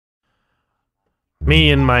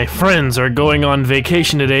Me and my friends are going on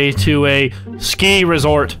vacation today to a ski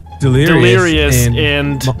resort. Delirious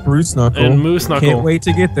and Moose Knuckle. Can't wait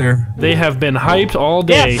to get there. They have been hyped all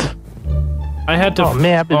day. Yes. I had to. Oh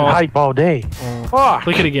man, I've been hyped all day.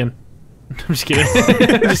 Click it again. I'm just kidding.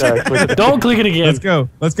 Don't click it again. Let's go.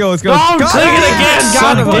 Let's go. Let's go. Don't click it again.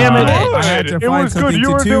 God damn it. I had to find something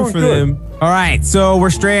to do for them. All right, so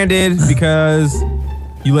we're stranded because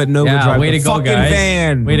you let Nova drive the fucking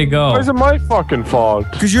van. Way to go. Why is it my fucking fault?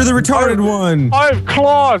 Because you're the retarded one. I have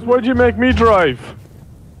claws. Why'd you make me drive?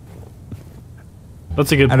 That's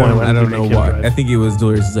a good point. I don't know why. I think it was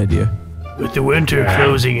Delirious' idea. With the winter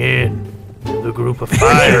closing in, the group of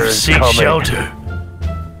 5 seek shelter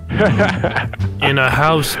in a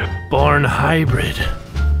house-born hybrid.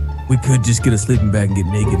 We could just get a sleeping bag and get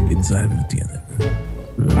naked and get inside of it together.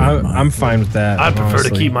 I'm fine with that. I prefer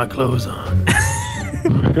to keep my clothes on.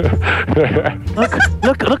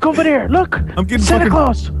 Look over there. Look. I'm getting Santa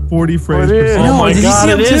Claus. 40 frames per second. Oh my god,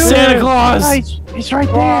 it is Santa Claus. He's right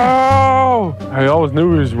there. Wow. I always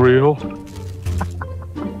knew he was real.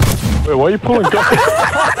 Wait, why are you pulling guns?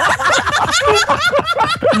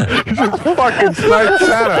 You just fucking sniped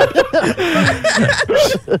Santa.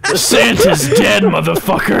 Santa's dead,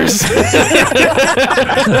 motherfuckers.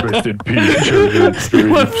 Rest in peace, children.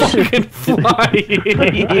 You went fucking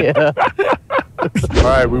flying. Yeah.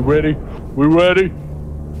 Alright, we ready? We ready?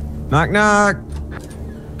 Knock, knock.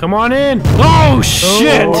 Come on in. Oh,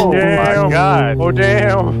 shit. Oh, damn. My god. Oh,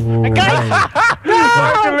 damn. Delirious.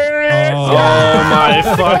 Oh, my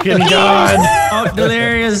fucking god. Oh,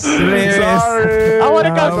 Delirious. Sorry. I would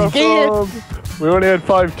have got scared. We only had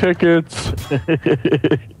 5 tickets.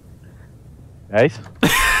 Nice.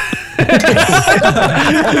 Peek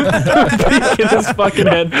at his fucking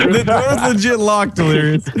head. The door's legit locked,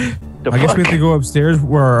 Delirious. I guess we have to go upstairs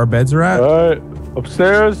where our beds are at. Alright,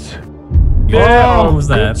 upstairs. Yeah. What was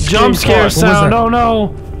that? Jump scare sound. Oh no.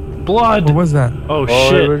 Blood. What was that? Oh Oh,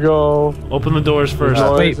 shit. here we go. Open the doors first.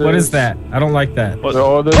 Wait, what is that? I don't like that.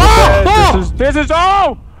 Oh, there's a bed. This is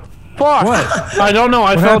oh! Fuck! What? I don't know.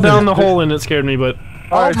 I fell happened? down the hole and it scared me, but.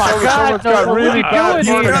 Alright, my God, someone's got what really are you bad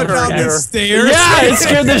doing? You got down furniture the here. stairs? Yeah, it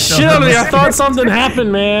scared the shit out of me. I thought something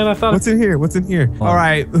happened, man. I thought. What's in here? What's in here? All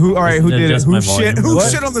right, who did it? Adjust Who my shit? volume. Who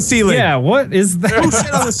shit on the ceiling? Yeah, what is that? Who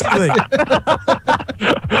shit on the ceiling?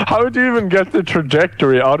 How would you even get the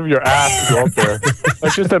trajectory out of your ass to go up there?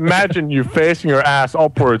 Like, just imagine you facing your ass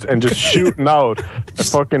upwards and just shooting out a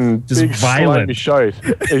fucking Just big violent. slimy shite.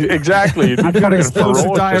 Exactly. You'd be I've got fucking explosive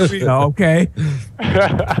ferocious. diarrhea. Okay.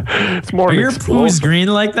 It's more Are of your poos explosive. green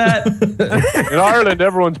like that? In Ireland,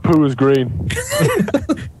 everyone's poo is green.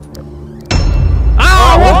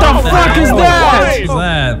 Ah, what the fuck is What? that? What is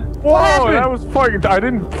that? Whoa, that was fucking. I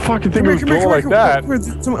didn't fucking think it was going like that.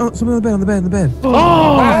 Someone on the bed, Oh,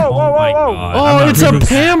 Whoa, my whoa. God. oh, it's a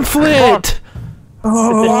pamphlet.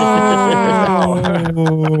 Oh.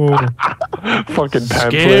 Fucking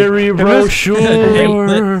pamphlet. Scary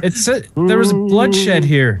brochure. It said there was bloodshed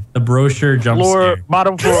here. The brochure jump scare.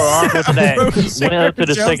 Bottom floor, armed with an axe. Went up to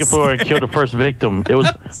the second floor and killed the first victim. It was.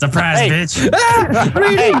 Surprise, Hey. bitch.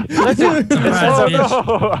 Hey, listen. Surprise,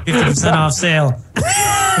 bitch. 50% off sale.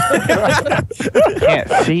 Can't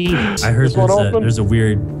see. I heard one open? there's a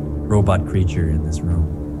weird robot creature in this room.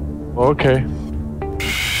 Okay.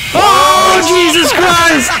 Oh, Jesus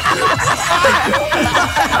Christ!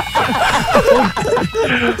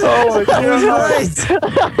 Oh my god.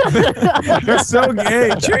 They're so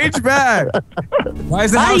gay. Change back. Why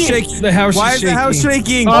is the house shaking? The house Why is the house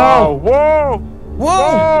shaking? Oh, whoa.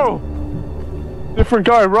 Whoa! Whoa. Different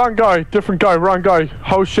guy, wrong guy. Different guy, wrong guy.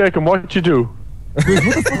 House shaking. What'd you do? What did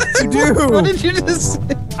you do? What did you just say?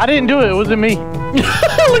 I didn't do it. It wasn't me.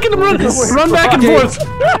 Look at him run back and forth.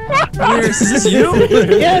 Is this you?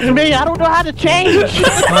 Yeah, it's me. I don't know how to change.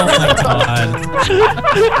 Oh my god.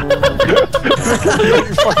 You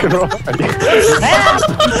fucking wrong.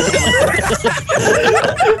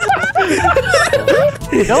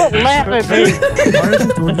 Don't laugh at me.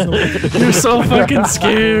 You're so fucking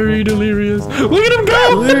scary, Delirious. Look at him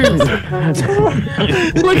go!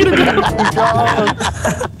 Look at him go!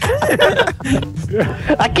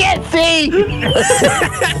 I can't see.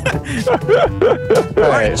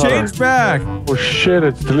 Hey, Change back. oh shit,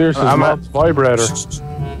 it's Delirious' mom's vibrator.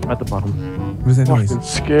 I'm at the bottom. What is that noise? Fucking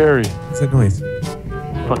scary. What's that noise?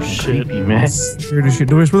 Fucking creepy, man. Scared as shit.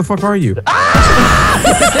 Delirious, where the fuck are you?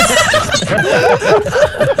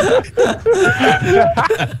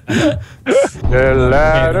 The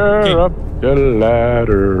ladder up, the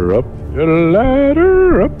ladder up, the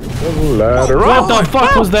ladder up, the ladder up. What the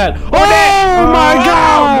fuck was that? Oh my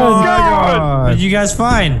god! Oh my god! Did you guys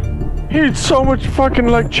find? He eats so much fucking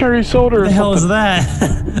like cherry soda. What the hell is that?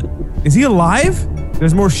 Is he alive?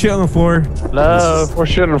 There's more shit on the floor. Hello. More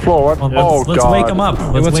shit on the floor. What? Let's God. wake him up.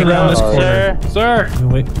 What's around this corner? Sir.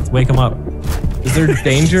 Let's wake him up. Is there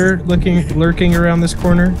danger lurking around this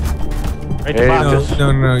corner? Right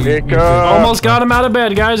Hey, No. Almost got him out of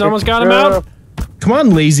bed, guys. Almost got him out. Come on,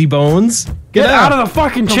 lazy bones. Get out of the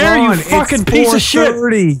fucking chair, you fucking piece of shit.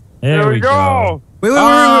 There we go. Wait,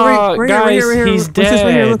 guys, he's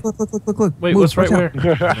dead. Look. Wait, what's right where?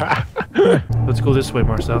 Let's go this way,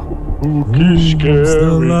 Marcel. Spooky scary.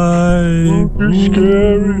 Spooky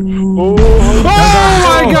scary. Oh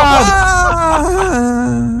my god!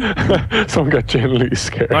 Someone got genuinely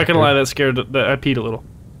scared. Not gonna lie, that scared. I peed a little.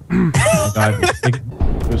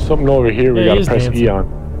 There's something over here we gotta press E on.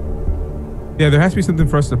 Yeah, there has to be something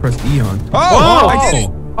for us to press E on.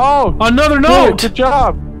 Oh! Another note! Good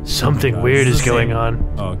job! Something weird is going on.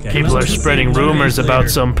 Okay. People are spreading rumors about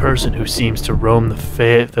some person who seems to roam the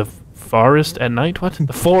forest at night. What?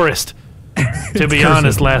 The forest. To be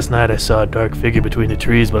honest, last night I saw a dark figure between the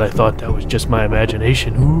trees, but I thought that was just my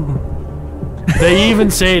imagination. Ooh. They even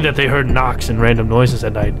say that they heard knocks and random noises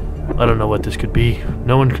at night. I don't know what this could be.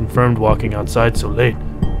 No one confirmed walking outside so late.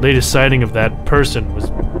 Latest sighting of that person was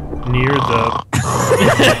near the...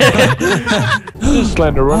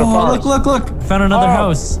 Slender, run a forest. Look. Found another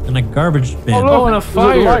house in a garbage bin. Oh, and a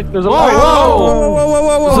fire. There's a light.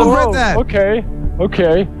 Whoa. That. Okay.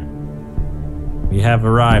 We have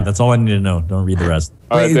arrived. That's all I need to know. Don't read the rest.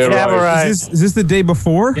 Wait, is this the day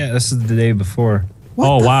before? Yeah, this is the day before.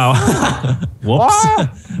 Oh wow! Whoops.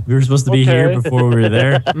 We were supposed to be here before we were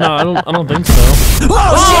there. No, I don't think so.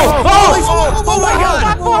 Oh my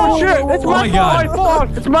god! Oh shit! It's my fault!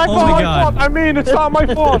 It's my fault! I mean, it's not my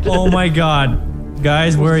fault! Oh my god.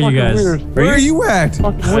 Guys, where are you guys? Weird. Where are you at?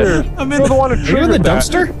 Fucking weird. I'm You're the one who Are you in triggered the that.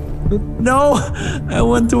 dumpster? No, I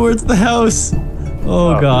went towards the house.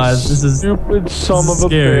 Oh god, this is Stupid son of a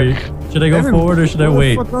scary. bitch. Should I go forward or should I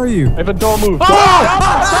wait? Where the fuck are you? Evan, don't move.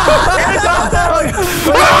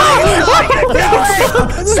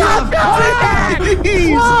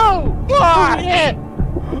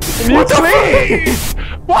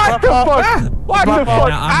 What the fuck? What the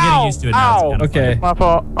fuck? I'm getting used to it now. It's kind of Okay. My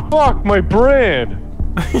fault. Fuck my brain.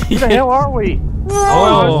 Where the hell are we?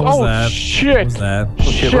 Oh, shit. What's that?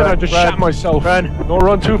 Shit, I just shot myself. Run. Don't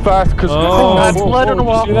run too fast, because blood on the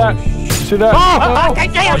wall. See that? See that?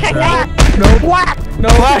 No,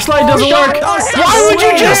 flashlight doesn't work. Why would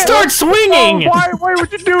you just start swinging? Why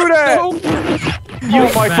would you do that? You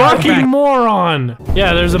fucking moron.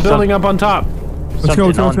 Yeah, there's a building up on top. Let's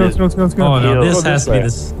go. Oh no, this has to be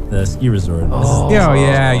the ski resort. Oh, yeah.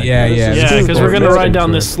 Yeah, because we're gonna ride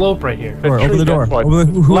down this slope right here. Open the door.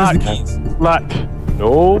 Who has the keys?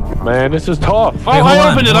 No, man, this is tough. Oh,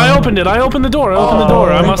 I opened it. I opened the door.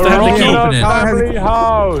 I must have had the key. Open it. Family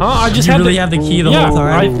house. Huh? I just Did you had really have the key the whole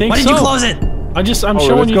time? I think Why did so. you close it? I'm showing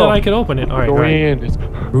let's you go. that I could open it. All right, Go right. in.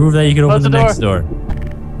 Prove that you can open Close the the next door.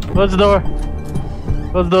 Close the door.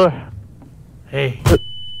 Close the door. Hey.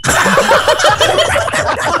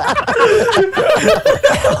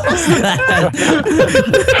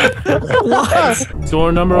 What?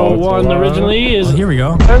 Door number one originally is. Oh, here we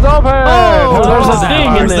go. It's open. Oh, there's a thing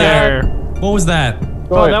in What's there. What was that?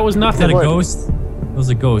 Oh, that was Is that nothing. a ghost? That was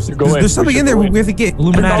a ghost. There's something in there we have to get.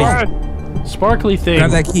 Illuminati. Sparkly thing.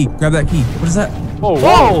 Grab that key. What is that?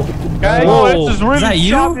 Whoa! Guys, Whoa. this is really Is that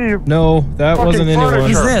you? choppy. No, that Fucking wasn't furniture. anyone.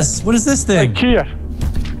 What is this? What is this thing? Ikea.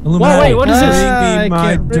 Illuminati. Wait, what is this? Bring me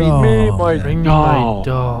my Bring me my Bring me doll. my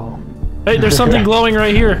doll. Hey, there's something glowing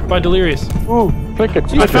right here by Delirious. Ooh, click it.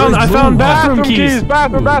 I found bathroom keys.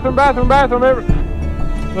 Bathroom. Why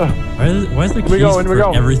is there keys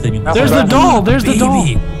for everything in this? There's the doll. There's the doll.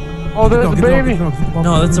 baby? Oh, there's the baby.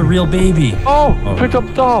 No, that's a real baby. Oh, picked up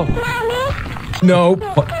the doll. Nope.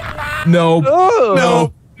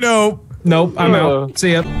 Nope. I'm Ugh. out.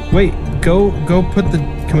 See ya. Wait. Go. Put the.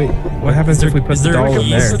 Can we? What happens if we put is the there doll in keys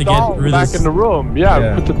there? to The get doll rid of back this? in the room. Yeah,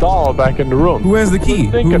 Yeah. put the doll back in the room. Who has the key?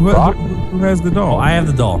 Think it, Brock. Who has the doll? Oh, I have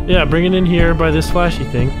the doll. Yeah, bring it in here by this flashy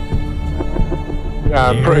thing.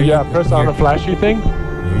 Yeah, press on the flashy thing.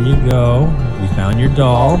 There you go. We found your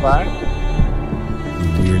doll. Back.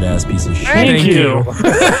 You weird ass piece of shit. Thank you.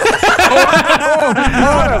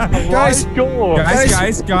 Guys. Go.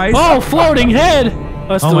 Guys. Oh, floating head.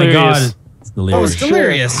 That's Oh my Delirious. god. It's delirious.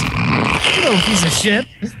 Delirious. You little piece of shit.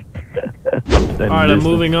 All right, I'm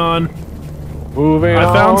moving on. Moving I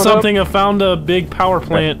found on something. I found a big power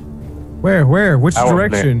plant. Where? Which Our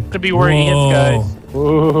direction? To be where he is, guys. Up.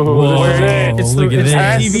 Ooh, Whoa, where's it? It's look the at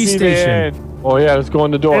it's this. the TV station. Oh yeah, let's go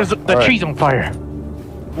in the door. The tree's on fire.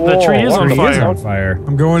 The tree is on Tree is fire. on fire.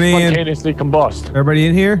 I'm going in. Spontaneously combust. Everybody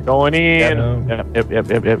in here? Going in.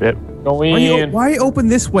 Yep. Going in. Why open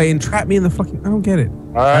this way and trap me in the fucking... I don't get it.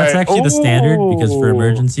 All That's right. actually the standard because for Ooh.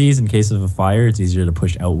 emergencies, in case of a fire, it's easier to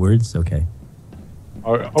push outwards. Okay.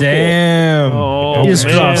 Okay. Damn. Oh, You just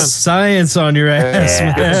man. dropped science on your ass,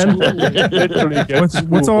 man. Literally gets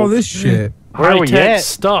What's all this shit? Where are we High-tech at?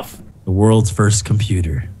 stuff. The world's first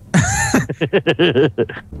computer.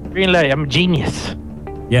 Green light. I'm a genius.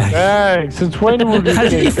 Yeah. Dang, since when would we How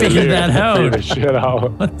did you think figure to that figure out? this shit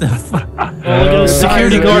out? What the fuck? Oh, look at the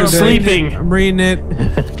security guard sleeping. I'm reading it.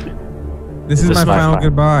 This is This my is my final fine.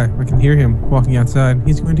 goodbye. I can hear him walking outside.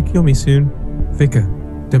 He's going to kill me soon. Vika.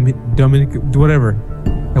 Dominic. Whatever.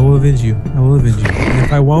 I will avenge you. I will avenge you. And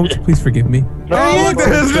if I won't, please forgive me. Hey, look,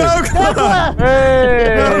 there's no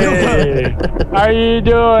Hey! How you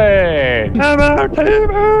doing? Hello,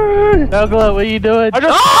 TV! Douglas, what are you doing? I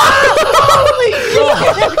just... Holy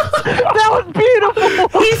shit! That was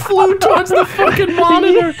beautiful! He flew towards the fucking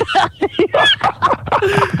monitor.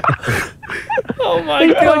 Oh my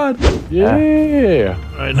god. Yeah.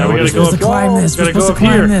 Alright, now we gotta go We're supposed up. to climb this. Gotta We're go supposed up to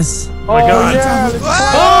climb here. this. Oh my god. Yeah, let's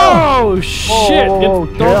Oh shit. Oh,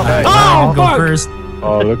 It- don't- okay. Oh Go fuck. first.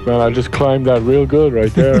 Oh, look, man, I just climbed that real good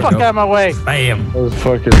right there. Fuck out of my way. Bam. That was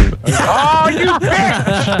fucking... Oh, you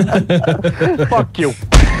bitch! Fuck you.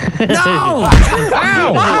 No! Ow!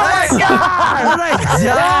 Oh, my God!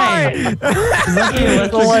 Die! Is that the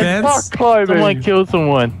electric fence? Fuck climbing. Someone killed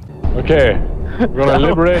someone. Okay, we're gonna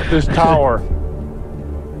liberate this tower.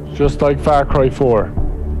 Just like Far Cry 4.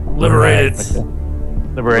 Liberate it.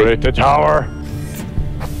 Liberate the tower.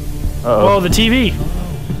 Oh, the TV.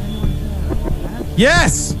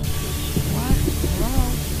 Yes!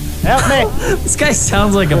 Help me! This guy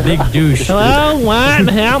sounds like a big douche. Hello, what?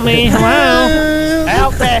 Help me. Hello.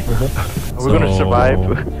 Help me! Are we gonna survive?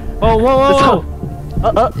 Oh, whoa, whoa,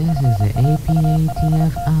 whoa. This is the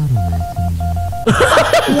APATF auto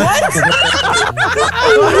messenger.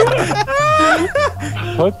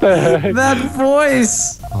 What the heck? That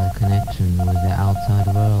voice! All connections with the outside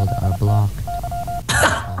world are blocked.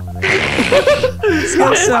 This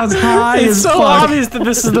guy sounds high It's as so fuck. obvious that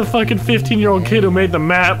this is the fucking 15-year-old kid who made the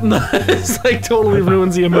map. It's like totally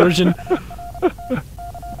ruins the immersion.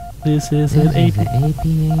 This is This an is AP. the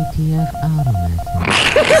APATF auto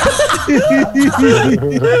messenger.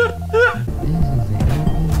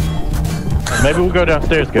 Maybe we'll go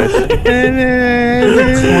downstairs, guys. Climb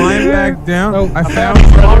back down. Oh, I found...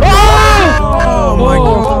 Oh my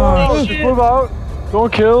god. Just move out.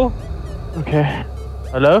 Don't kill. Okay.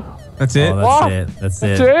 Hello? That's it? Oh, What? that's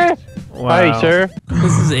That's it. it? Wow. Hi, sir.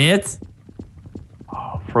 This is it?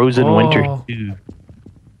 Frozen Oh. Winter 2.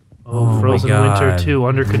 Oh, Frozen my Winter God. 2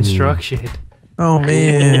 under construction. Oh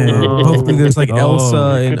man. Hopefully there's like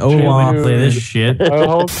Elsa and Olaf. Play this shit. I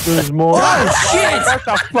hope there's more.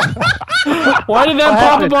 Why did that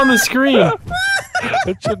pop up on the screen?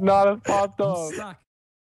 It should not have popped up.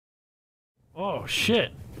 Oh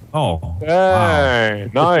shit. Oh. Hey,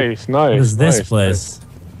 nice, nice. What is this nice, place?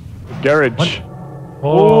 nice. Garage.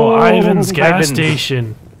 Oh, Ooh, Ivan's gas Ivan's.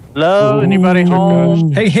 station. Hello? Anybody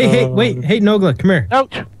home? Hey, hey, hey, wait. Hey, Nogla, come here.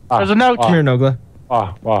 Note. There's a note. Come here, Nogla.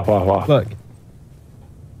 Wow, wow, wow, wow. Look.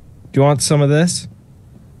 Do you want some of this?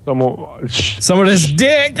 Some of this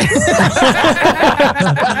dick!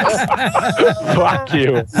 Fuck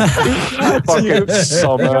you. Fucking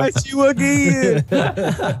summer. Got you again.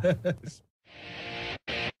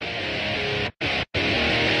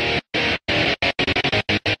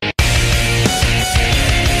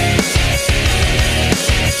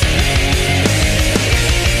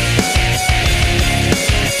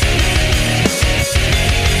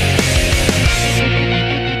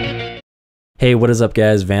 Hey, what is up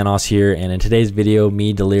guys, VANOSS here, and in today's video,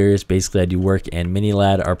 me, Delirious, basically I do work, and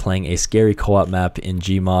MiniLad are playing a scary co-op map in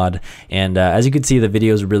gmod, and as you can see, the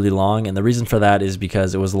video is really long, and the reason for that is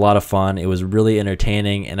because it was a lot of fun, it was really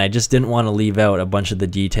entertaining, and I just didn't want to leave out a bunch of the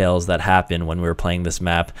details that happened when we were playing this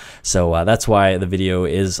map, so that's why the video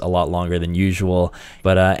is a lot longer than usual.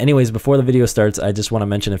 But anyways, before the video starts, I just want to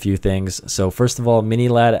mention a few things. So first of all,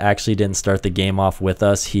 MiniLad actually didn't start the game off with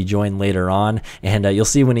us, he joined later on, and you'll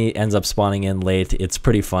see when he ends up spawning in late, it's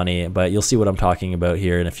pretty funny, but you'll see what I'm talking about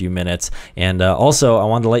here in a few minutes. And also I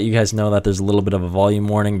wanted to let you guys know that there's a little bit of a volume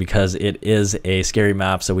warning because it is a scary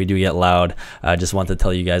map, so we do get loud. I just want to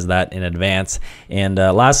tell you guys that in advance. And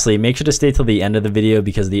lastly, make sure to stay till the end of the video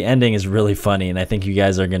because the ending is really funny and I think you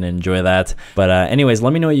guys are going to enjoy that. But anyways,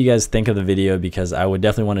 let me know what you guys think of the video because I would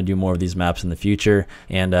definitely want to do more of these maps in the future.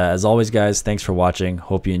 And as always guys, thanks for watching,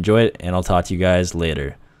 hope you enjoy it, and I'll talk to you guys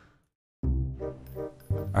later.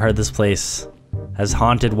 I heard this place has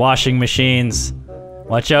haunted washing machines.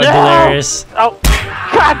 Watch out, Delirious. Oh,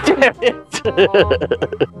 god damn it!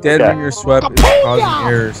 Dead ringer swept is causing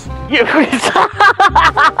errors.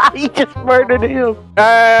 He just murdered him.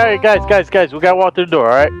 Alright, guys, we gotta walk through the door,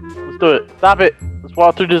 alright? Let's do it. Stop it. Let's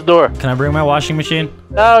walk through this door. Can I bring my washing machine?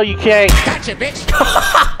 No, you can't. Gotcha, bitch.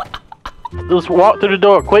 Let's walk through the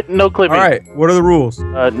door. Quit no clipping. Alright, what are the rules?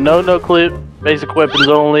 No clip, basic weapons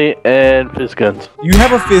only, and fizz guns. You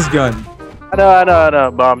have a fizz gun. I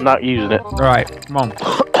know, but I'm not using it. Alright, come on.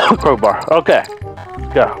 Crowbar. Okay.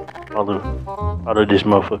 Let's go. I'll do this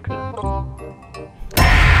motherfucker.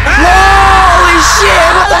 Holy shit!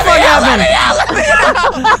 What the fuck happened?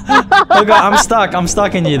 Oh god, I'm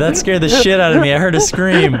stuck in you. That scared the shit out of me. I heard a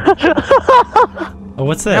scream. Oh,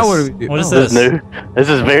 what's this? Now what do we do? What is This this? is new. This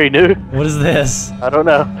is very new. What is this? I don't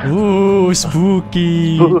know. Ooh,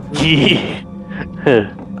 spooky. Spooky.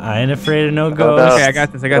 I ain't afraid of no ghosts. Okay, I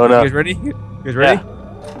got this. You guys ready? You guys ready?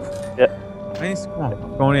 Yeah. Nice. Come on.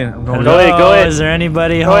 I'm going in. I'm going Hello, Go ahead. is there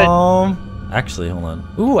anybody home? Actually, hold on.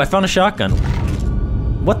 Ooh, I found a shotgun.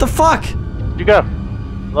 What the fuck? Where'd you go?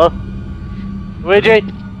 Hello? Where'd you?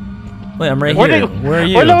 Wait, I'm right here. Where are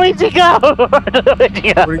you? Where'd Luigi go? Where'd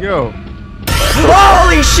you go? Where'd he go?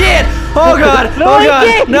 Holy shit! Oh god! Oh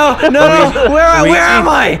god! No! Where am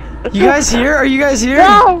I? You guys here? Are you guys here?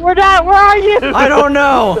 No, we're not. Where are you? I don't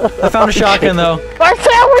know. I found a shotgun though.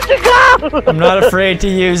 Marcel, where'd you go? I'm not afraid to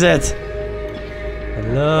use it.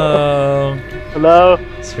 Hello? Hello?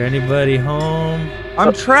 Is there anybody home?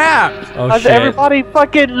 I'm trapped. Oh How's shit. everybody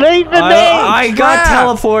fucking leaving me? I got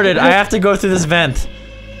teleported. I have to go through this vent.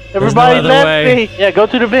 Everybody other left way. me. Yeah, go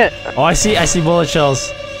to the vent. Oh, I see bullet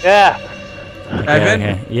shells. Yeah.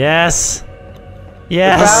 Okay. Yes.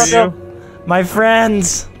 Yes. Found My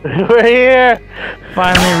friends. We're here.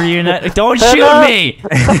 Finally reunited. Don't shoot me!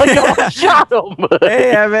 Don't shot him.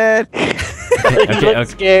 Hey, Evan. Okay.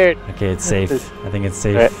 Scared. Okay, it's safe. I think it's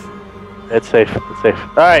safe. Right. It's safe. It's safe.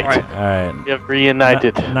 All right. Alright. We have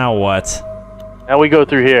reunited. Now what? Now we go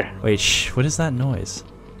through here. Wait, shh. What is that noise?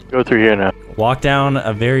 Go through here now. Walk down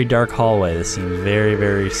a very dark hallway. This seems very,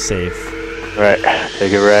 very safe. All right.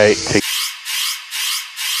 Take it right. Take.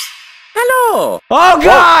 Hello! Oh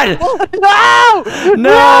god! No!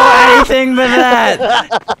 No! Anything but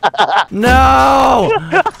that! No!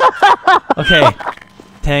 Okay.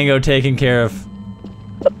 Tango taken care of.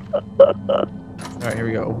 Alright, here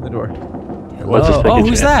we go. Open the door. What's this Oh,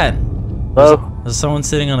 who's that? Hello? There's someone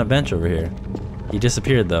sitting on a bench over here. He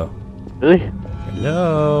disappeared though. Really?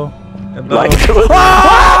 Hello? Like,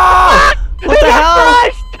 Oh! What the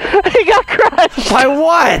hell? He got crushed! By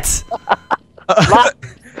what?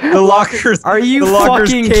 The lockers. Are you the lockers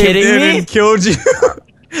fucking caved kidding in me? And killed you.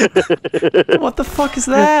 What the fuck is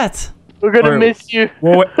that? We're gonna Alright. miss you.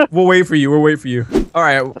 We'll wait for you. We'll wait for you. All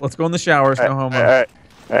right, let's go in the showers. No homo. All right.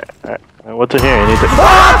 What's in here? You need to.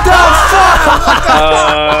 What the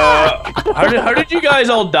fuck? How did you guys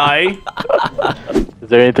all die? Is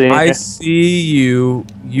there anything? In I here? see you.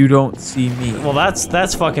 You don't see me. Well,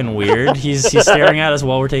 that's fucking weird. He's staring at us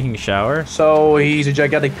while we're taking a shower. So he's a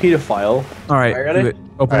gigantic pedophile. All right, Ready? do it.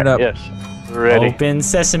 Open All it up. right, yes. We're ready. Open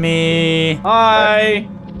sesame. Hi.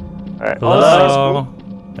 All right. Hello.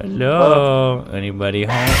 Hello. Anybody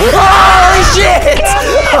home? Holy shit!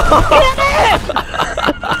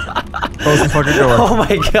 Close the fucking door. Oh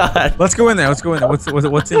my god. Let's go in there. Let's go in there. What's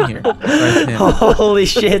in here? Right in. Holy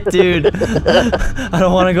shit, dude. I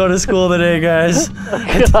don't want to go to school today, guys.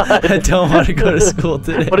 I don't want to go to school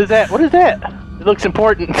today. What is that? What is that? It looks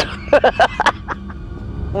important.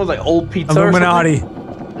 What was like old pizza? Illuminati.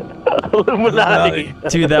 Illuminati.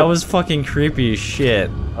 Dude, that was fucking creepy as shit.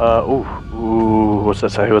 Ooh. What's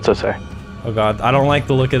that say? What's that say? Oh god, I don't like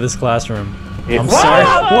the look of this classroom. I'm Whoa! sorry.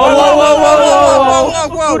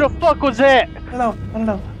 Whoa! Who the fuck was that? I don't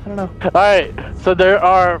know. All right, so there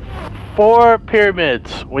are 4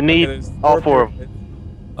 pyramids. We need all 4 of them.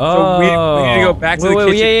 Oh. So we need to go back to the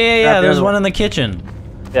kitchen. Yeah. Grab the There's other one in the kitchen.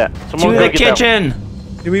 Yeah. To Someone go the get that kitchen.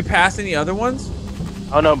 Did we pass any other ones? one.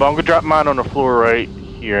 Oh no, but I'm gonna drop mine on the floor right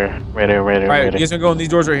here. Right there. All right, you guys gonna go in these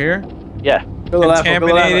doors right here? Yeah.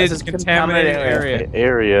 Contaminated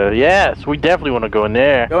Area. Yes, we definitely want to go in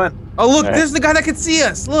there. Go in. Oh look, All right. there's the guy that can see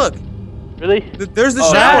us. Look, Really? there's the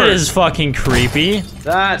That showers. is fucking creepy.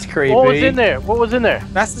 That's creepy. What was in there? What was in there?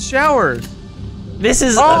 That's the showers. This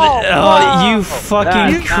is wow. you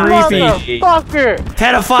fucking You creepy Motherfucker! Say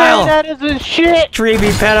pedophile. that isn't shit.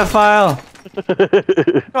 Creepy pedophile.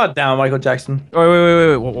 God damn, Michael Jackson.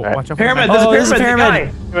 Wait. Watch out. Pyramid. Oh, There's there's a a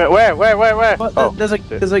pyramid. Where? What? Oh, There's like.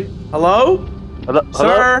 Hello? hello?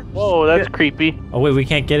 Sir? Whoa, that's creepy. Oh wait, we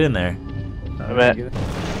can't get in there.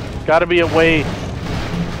 Gotta be a way.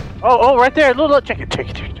 Oh, right there. Look, check it.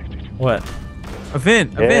 What? A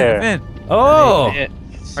vent. A Yeah. vent. A vent. Oh! All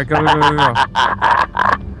right, go, go, go, go, go.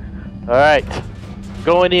 All right,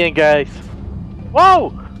 going in, guys. Whoa!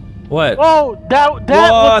 What? Whoa! That What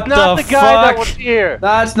was not the the guy that fuck? was here.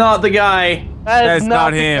 That's not the guy. That's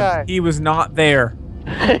not the him. guy. He was not there.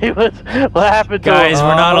 He was. What happened to Guys, him?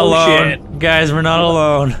 we're not Oh, alone. shit. Guys, we're not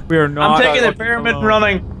alone. We are not. I'm taking the pyramid and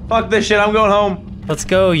running. Fuck this shit. I'm going home. Let's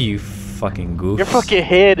go, you fucking goof. Your fucking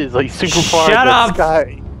head is like super far Shut in the up.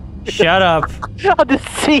 sky. Shut up. I'll just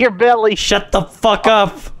see your belly. Shut the fuck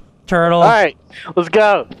up, turtle. All right, let's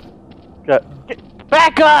go.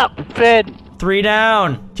 Back up, Finn. 3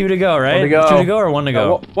 down. 2 to go, right? One to go. 2 to go or 1 to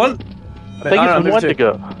go? One. I think it's one to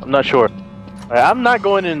go. I'm not sure. All right, I'm not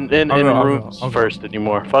going in I'll rooms go. first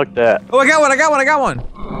anymore. Fuck that. Oh, I got one. I got one. I got one.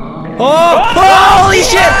 Oh! Holy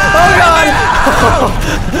shit! Oh god!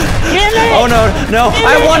 Oh no, no!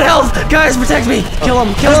 I have 1 health! Guys, protect me! Kill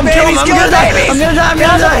him! Kill him! Kill him! I'm gonna die! I'm gonna die! I'm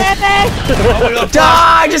gonna die!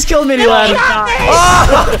 Die! Just killed Mini Lad!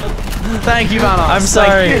 Oh! Thank you, VANOSS. I'm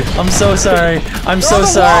sorry. I'm so sorry. I'm so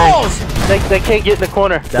sorry. They can't get in the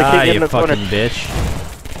corner. They Die, can't get in you the corner. fucking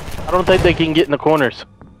bitch. I don't think they can get in the corners.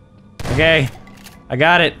 Okay, I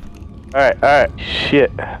got it. All right.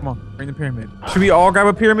 Shit. Come on, bring the pyramid. Should we all grab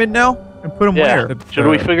a pyramid now and put them Yeah. where? Should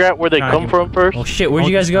we figure out where they come from first? Oh shit, where'd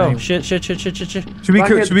you guys go? Shit. Should we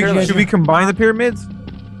Blackhead pyramid. should we combine the pyramids?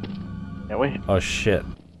 Can we? Oh shit.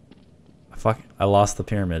 Fuck, I lost the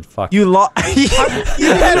pyramid. Fuck. You lost. You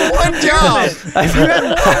had one job. I You had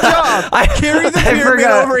one job. Carry the pyramid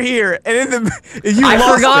forgot. over here, and in the you I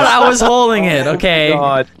lost forgot it. I was holding it. Okay.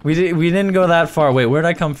 God. We didn't go that far. Wait, where'd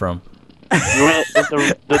I come from? You went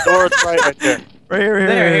the door is right there. Right here,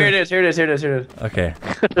 Here it is. Here it is. Here it is. Here it is. Okay.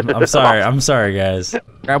 I'm sorry. I'm sorry, guys.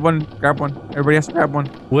 Grab one. Grab one. Everybody has to grab one.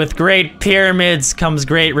 With great pyramids comes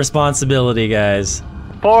great responsibility, guys.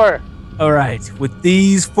 4. All right. With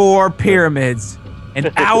these 4 pyramids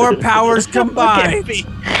and our powers combined,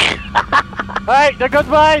 All right, there goes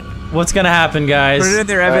mine. What's gonna happen, guys? put it in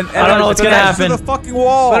there, Evan. I don't know what's gonna happen. To the fucking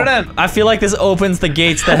wall. Put it in. I feel like this opens the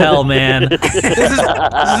gates to hell, man. This is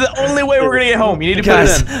the only way we're gonna get home. You need to put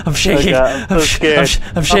Guys, it in. I'm shaking. I'm so scared.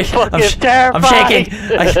 I'm shaking. I'm fucking I'm terrified. shaking.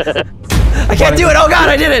 I can't do it. Oh god,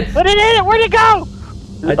 I did it. Put it in. Where'd it go?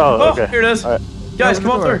 Oh, okay. here it is. All right. Guys,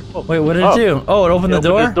 come on through. Wait, what did it do? Oh, it opened the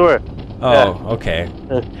door? Open this door. Oh, okay.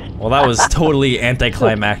 Well, that was totally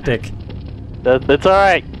anticlimactic. That's all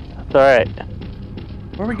right. It's all right.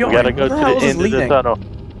 Where are we We going? gotta go to Where the hell the is end of the leading? tunnel.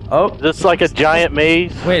 Oh, Is this like a giant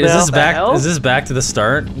maze? Wait, is now? this back? hell? Is this back to the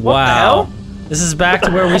start? What Wow. the hell? This is back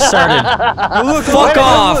to where we started. Look, Fuck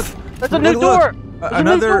off! There's a new Look, door. There's a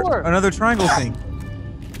new door. Another triangle thing.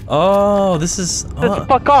 Oh, this is.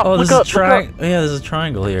 Fuck off. Oh, this Look is up, look triangle. Yeah, there's a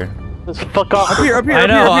triangle here. Just fuck off. Up here, up here. I up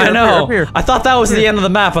know, here, up I here, know. Up here, up here. I thought that was the end of the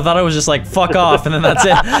map. I thought it was just like fuck off, and then that's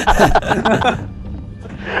it.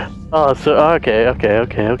 Oh, so okay.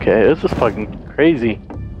 This is fucking crazy.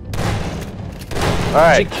 All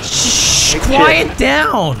right. Shh, quiet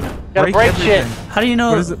down. Gotta break shit. everything. How do you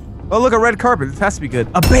know? What is it? Oh, look, a red carpet. This has to be good.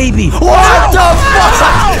 A baby. What the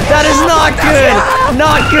fuck? That is not good.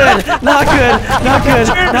 Not good. Not good. Not good.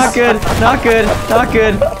 Not good. Not good. Not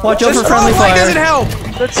good. Watch out for friendly Why does it fire. help?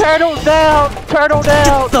 The turtle's down. Turtle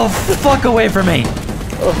down. Get the fuck away from me.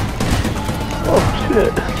 Oh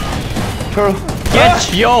shit. Turtle.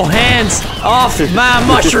 Get your hands off my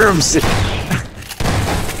mushrooms.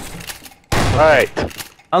 All right.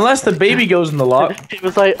 unless the baby goes in the lock. He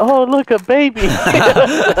was like, "Oh, look, a baby."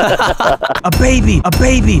 A baby. A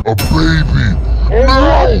baby.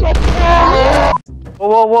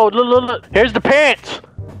 Whoa, look. Here's the parents.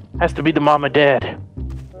 Has to be the mom and dad.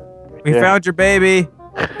 We found your baby.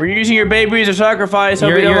 We're using your baby as a sacrifice. Hope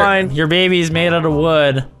you don't mind. Your baby's made out of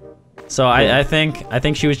wood. So I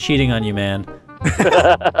think she was cheating on you, man.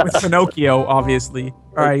 With Pinocchio, obviously.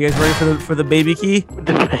 All right, you guys ready for the baby key?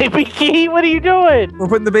 The baby key? What are you doing? We're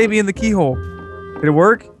putting the baby in the keyhole. Did it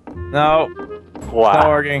work? No, Wow. not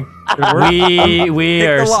working. Did it work? We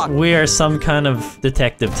Pick the lock. are some kind of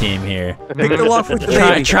detective team here. Pick the lock with the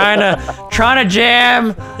baby. Trying to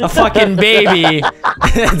jam a fucking baby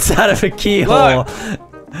inside of a keyhole.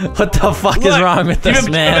 What the fuck is wrong with this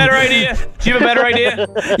man? Do you have a better idea? Do you have a better idea?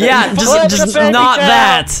 Yeah, just baby not down.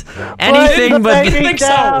 that. Anything but Put the baby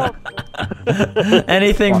down.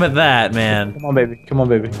 anything but that, man. Come on, baby. Come on,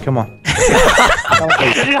 baby. Come on.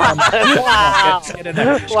 Wow. Just get in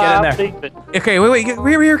there. Just get in there. Stephen. Okay, wait. Come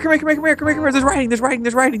here. Come here. There's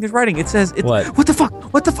writing. It says, What? What the fuck?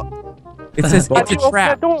 It says, How'd it's you a open trap.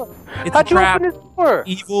 that door? It's How'd a you trap. open this door?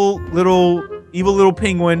 Evil little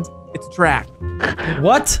penguin. It's a trap.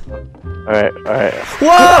 What? All right.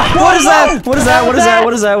 Whoa! What is that? What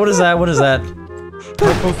is that?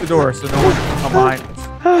 close the door so no one can come behind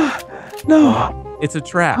us. No. It's a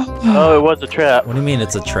trap. Oh, it was a trap. What do you mean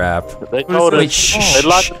it's a trap? They told us. Wait, shh. They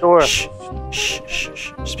locked the door. Shh. Shh. Shh.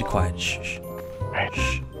 Shh. Just be quiet. Shh. Shh.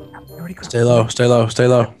 Shh. Stay low. Stay low. Stay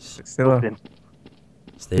low. Stay low.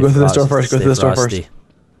 Stay Go through this door frosty, first. Go through this door first. frosty.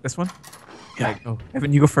 This one? Yeah. Oh,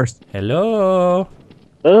 Evan, you go first. Hello.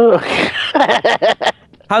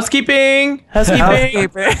 Housekeeping. Housekeeping.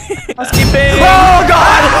 Housekeeping. Oh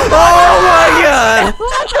God! Oh my God!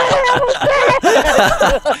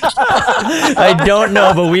 I don't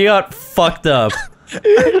know, but we got fucked up.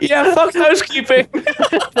 Yeah, fuck housekeeping.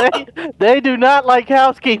 They do not like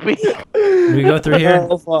housekeeping. We go through here.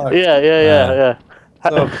 Oh, fuck. Yeah.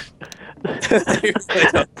 So,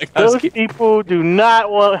 Those people do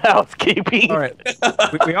not want housekeeping. All right.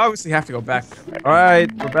 We obviously have to go back. All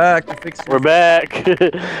right, we're back. We're back.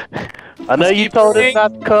 I know you told us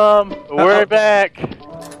not to come, but we're back.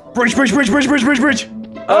 Bridge.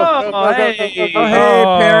 Oh, hey. Oh, hey,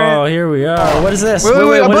 parent. Oh, here we are. What is this?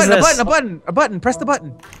 Wait, what is this? a button. Press the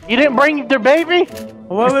button. You didn't bring their baby?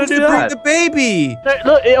 Why would I do Bring that? the baby.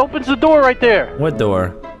 Look, it opens the door right there. What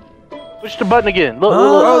door? Push the button again. Look.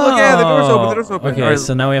 Oh, look, yeah, the door's open. The door's open. Okay, All right.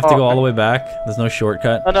 so now we have to go all the way back. There's no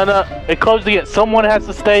shortcut. No. It closed again. Someone has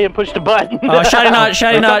to stay and push the button. Oh, shiny knot.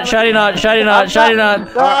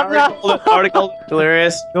 Article.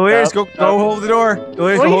 Delirious. Delirious, go hold the door.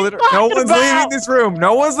 Delirious, What go are hold you the door. No talking one's about? leaving this room.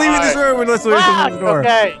 No one's leaving this room unless Delirious holds the door.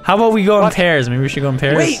 Okay. How about we go in pairs? Maybe we should go in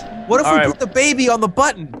pairs. Wait, what if All we right. put the baby on the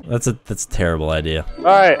button? That's a terrible idea. All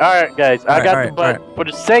right, guys. I got the all button for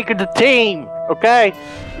the sake of the team. Okay.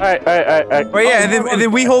 All right. Oh yeah, and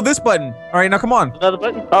then we hold this button. All right, now come on. Another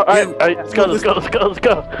button. All right. Let's go.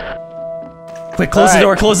 Quick, close the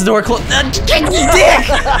door. Close the door. Close. Get you dick!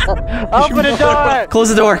 Open the door. Close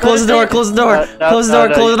the door. Close the door. Close the door. Close the door.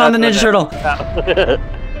 Close it on the Ninja Turtle.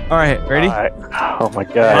 All right, ready? All right. Oh my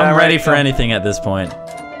God. I'm ready for anything at this point.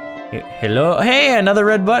 Hello. Hey, another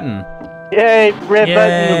red button. Yay, red button.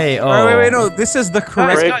 Yay! Oh. All right, wait, no, this is the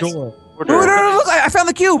correct Guys. door. No, look, I found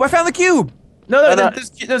the cube. No,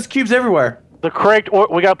 there's cubes everywhere. The correct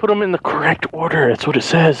order. We gotta put them in the correct order. That's what it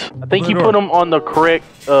says. I think you put them on the correct.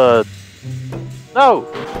 No,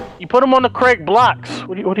 you put them on the correct blocks.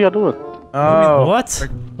 What are y'all doing? Oh. What?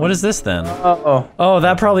 What is this then? Uh-oh. Oh,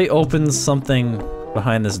 that probably opens something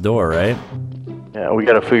behind this door, right? Yeah, we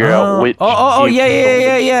gotta figure out which.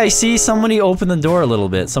 Yeah. I see somebody open the door a little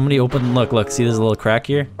bit. Somebody open. Look. See, there's a little crack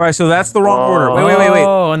here. All right, so that's the wrong order. Wait.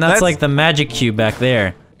 Oh, and that's like the magic cube back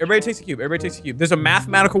there. Everybody takes a cube. There's a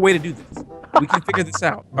mathematical way to do this. We can figure this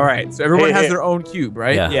out. All right, so everyone has their own cube,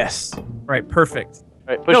 right? Yeah. Yes. All right, perfect.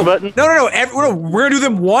 All right, push the button. No. We're gonna do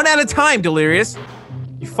them one at a time, Delirious.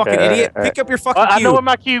 You fucking idiot. Pick up your fucking cube. I know where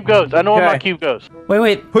my cube goes.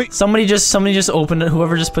 Wait. Somebody just opened it.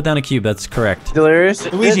 Whoever just put down a cube. That's correct.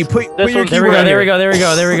 Delirious. Luigi, put your cube There we right go.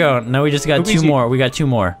 here. There we go. Now we just got Luigi. two more. We got two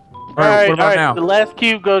more. All right, what about now? The last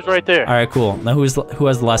cube goes right there. All right, cool. Now who has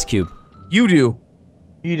the last cube? You do.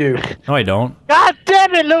 You do. No, I don't. God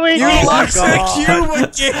damn it, Luigi! You lost the cube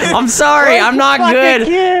again. I'm sorry. I'm not good.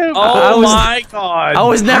 Oh my God. I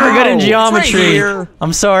was never good in geometry. Right here.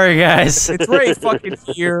 I'm sorry, guys. It's right fucking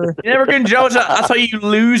here. You never can judge. That's how you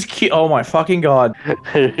lose. Oh my fucking God.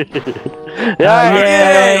 Yay!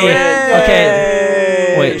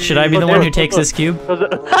 Okay. Wait, should I be the one who takes this cube?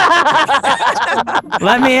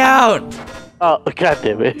 Let me out. Oh, God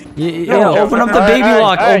damn it. Open up the baby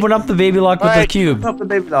lock. Open up the baby lock with the cube. Up the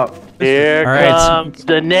baby lock. Here comes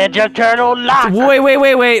the Ninja Turtle lock.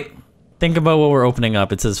 Wait. Think about what we're opening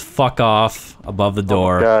up. It says "fuck off" above the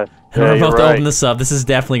door. Oh God. And we're about to open this up. This is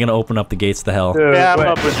definitely gonna open up the gates to hell. Yeah, I'm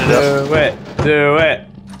opening it up. Do it.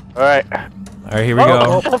 All right. All right, here we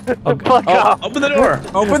go. Fuck off. Open the door.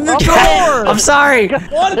 Open the door. I'm sorry.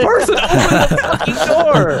 One person open the fucking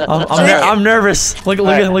door. I'm nervous. Look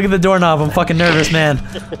at the doorknob. I'm fucking nervous, man.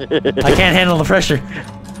 I can't handle the pressure.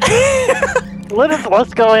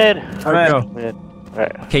 Let's go in. All right, go.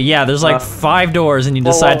 Right. Okay, yeah, there's like 5 doors, and you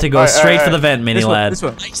decide to go straight for the vent, mini lad. This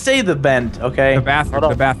one. I say the vent, okay? The bathroom.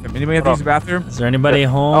 Anybody have to use the bathroom? Is there anybody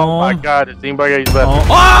home? Oh my God! Is anybody got his bathroom?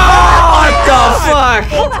 What the fuck?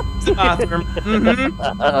 Bathroom.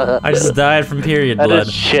 I just died from period I blood.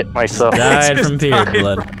 just shit myself. Died from period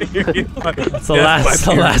blood. That's the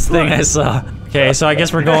last thing I saw. Okay, so I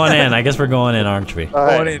guess we're going in. Aren't we?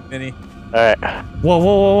 Going in, Minnie. All right.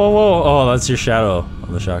 Whoa. Oh, that's your shadow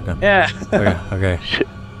on the shotgun. Yeah. Okay. Shit.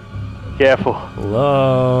 Careful.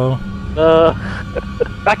 Hello.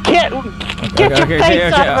 I can't. Get your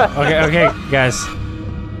face out. Okay, guys.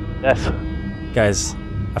 Yes. Guys,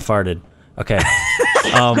 I farted. Okay.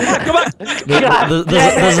 Come on.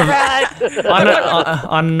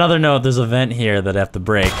 On another note, there's a vent here that I have to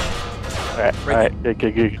break. Alright,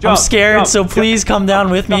 good. I'm scared, so please come down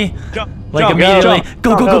with me. Like immediately.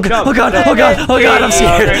 Go. Oh god, I'm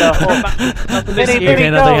scared. Okay,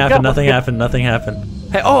 nothing happened.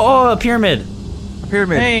 Hey, oh, a pyramid.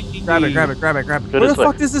 Pyramid. Hey. Grab it. Where the way.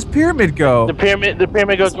 fuck does this pyramid go? The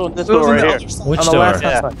pyramid goes through this door right here. Which door?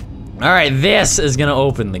 Alright, this is gonna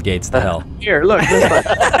open the gates to hell. Here, look. This way.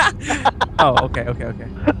 Oh, okay.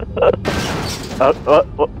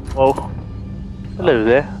 Oh. Hello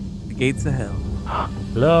there. The gates of hell.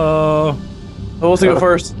 Hello. Who wants to go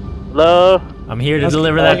first? Hello. I'm here to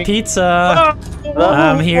deliver that pizza.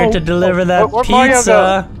 I'm here to deliver that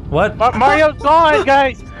pizza. What? Mario's gone,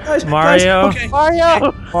 guys. Mario. Okay.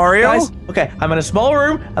 Mario. Guys, okay, I'm in a small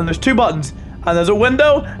room, and there's 2 buttons. And there's a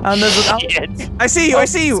window, and there's an... I see you.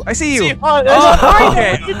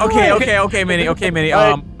 Okay, Minnie.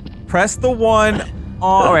 Press the one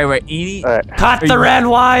on. Oh, wait. Edie. Cut the red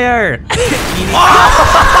wire.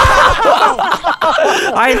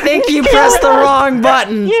 I think you pressed the wrong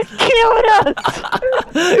button. You killed us.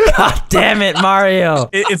 God damn it, Mario.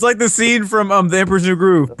 It's like the scene from The Emperor's New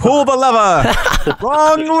Groove. Pull the lever.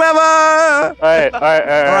 Wrong lever. All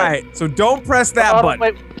right. So don't press that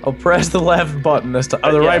button. I'll press the left button this time.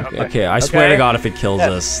 Oh, the right button. Okay, I swear to God if it kills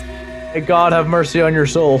us. May God have mercy on your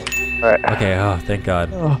soul. Okay, oh, thank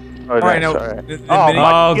God. Alright, no.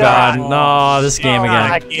 Oh God, no, this game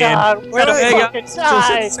again.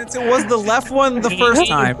 Since it was the left one the first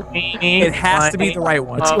time, it has to be the right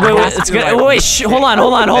one. Wait, it's good. Wait, hold on.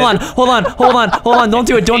 Don't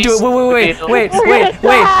do it. Wait.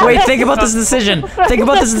 Think about this decision.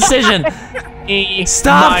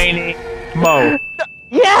 Stop. Mo.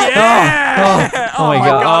 Yeah! Oh my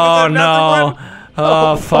God. Oh no.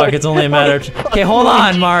 Oh fuck, it's only a matter of... Okay, hold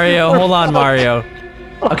on, Mario.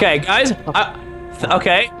 Okay, guys.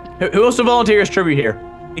 Okay. Who wants to volunteer as tribute here?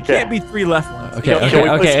 It can't be 3 left ones.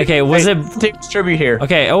 Okay. Was it tribute here?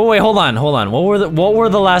 Okay. Oh wait, hold on. What were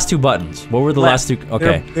the last 2 buttons? What were the last 2?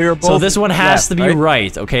 Okay. They were both so this one has to be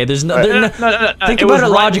right. Okay. There's no. Think about it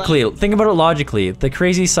logically. The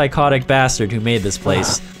crazy psychotic bastard who made this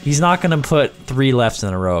place. He's not gonna put 3 lefts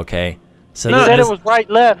in a row. Okay. So you said it was right,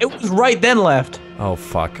 left. It was right, then left. Oh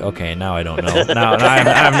fuck. Okay. Now I don't know. Now I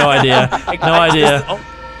have no idea.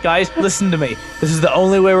 Guys, listen to me. This is the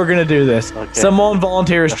only way we're gonna do this. Okay. Someone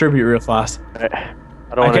volunteer as tribute real fast. I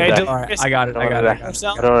don't want to die. Alright, I got it. I don't want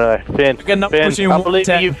to die. Finn, I believe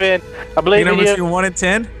in you, Finn. I believe in you. Between 1 and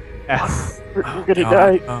 10? Yeah. We're gonna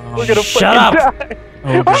die. We're gonna Shut up! die.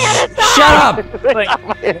 Shut up!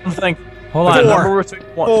 Hold on.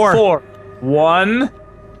 4. 1,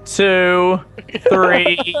 2,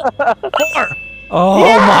 3, 4.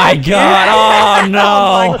 Oh my God! Oh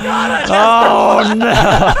no! Oh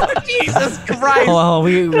no! Jesus Christ! Oh,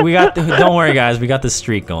 we got. Don't worry, guys. We got this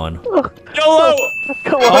streak going. YOLO!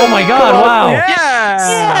 Oh my God! Wow!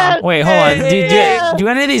 Yeah! Wait, hold on. Do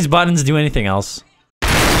any of these buttons do anything else?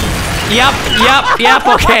 Yep.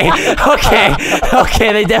 Okay.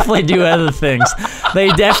 They definitely do other things.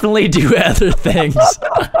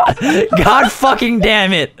 God fucking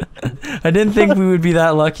damn it! I didn't think we would be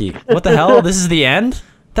that lucky. What the hell? This is the end?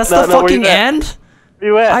 That's the fucking end? Where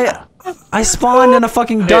you at? I spawned in a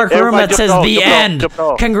fucking dark room that says the end.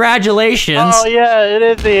 Congratulations. Oh yeah, it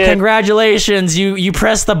is the end. Congratulations, you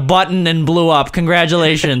pressed the button and blew up.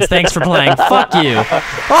 Congratulations. Thanks for playing. Fuck you. Oh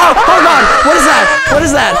God! What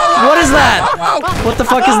is that? What the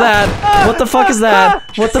fuck is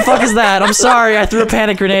that? I'm sorry. I threw a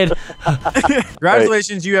panic grenade.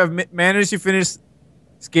 Congratulations, you have managed to finish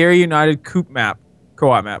Scary United co-op map.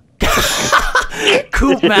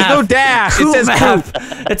 Coop map. There's no dash. It says map. coop.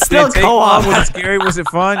 It's still co-op. Was it scary? Was it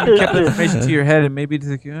fun? You kept the information to your head and maybe to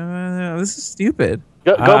think, this is stupid.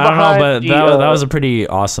 Go I don't know, but the, that was a pretty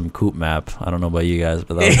awesome coop map. I don't know about you guys,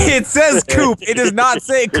 but that was it says coop. It does not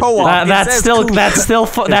say co-op. That's still co-op.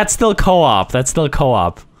 That's still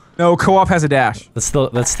co-op. No, co-op has a dash. That's still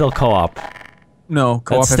co-op. No,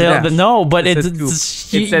 co-op has a dash. No, but it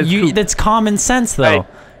it's common sense though. Hey.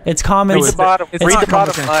 It's common sense. Read the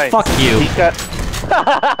bottom line. Fuck you. He's got...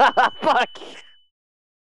 Fuck.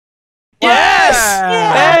 Yes!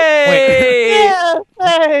 Yeah! Hey! Yeah!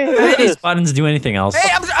 Hey! None of these buttons do anything else. Hey,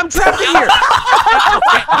 I'm trapped in here.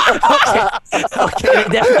 Okay, they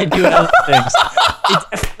definitely do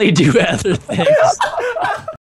other things.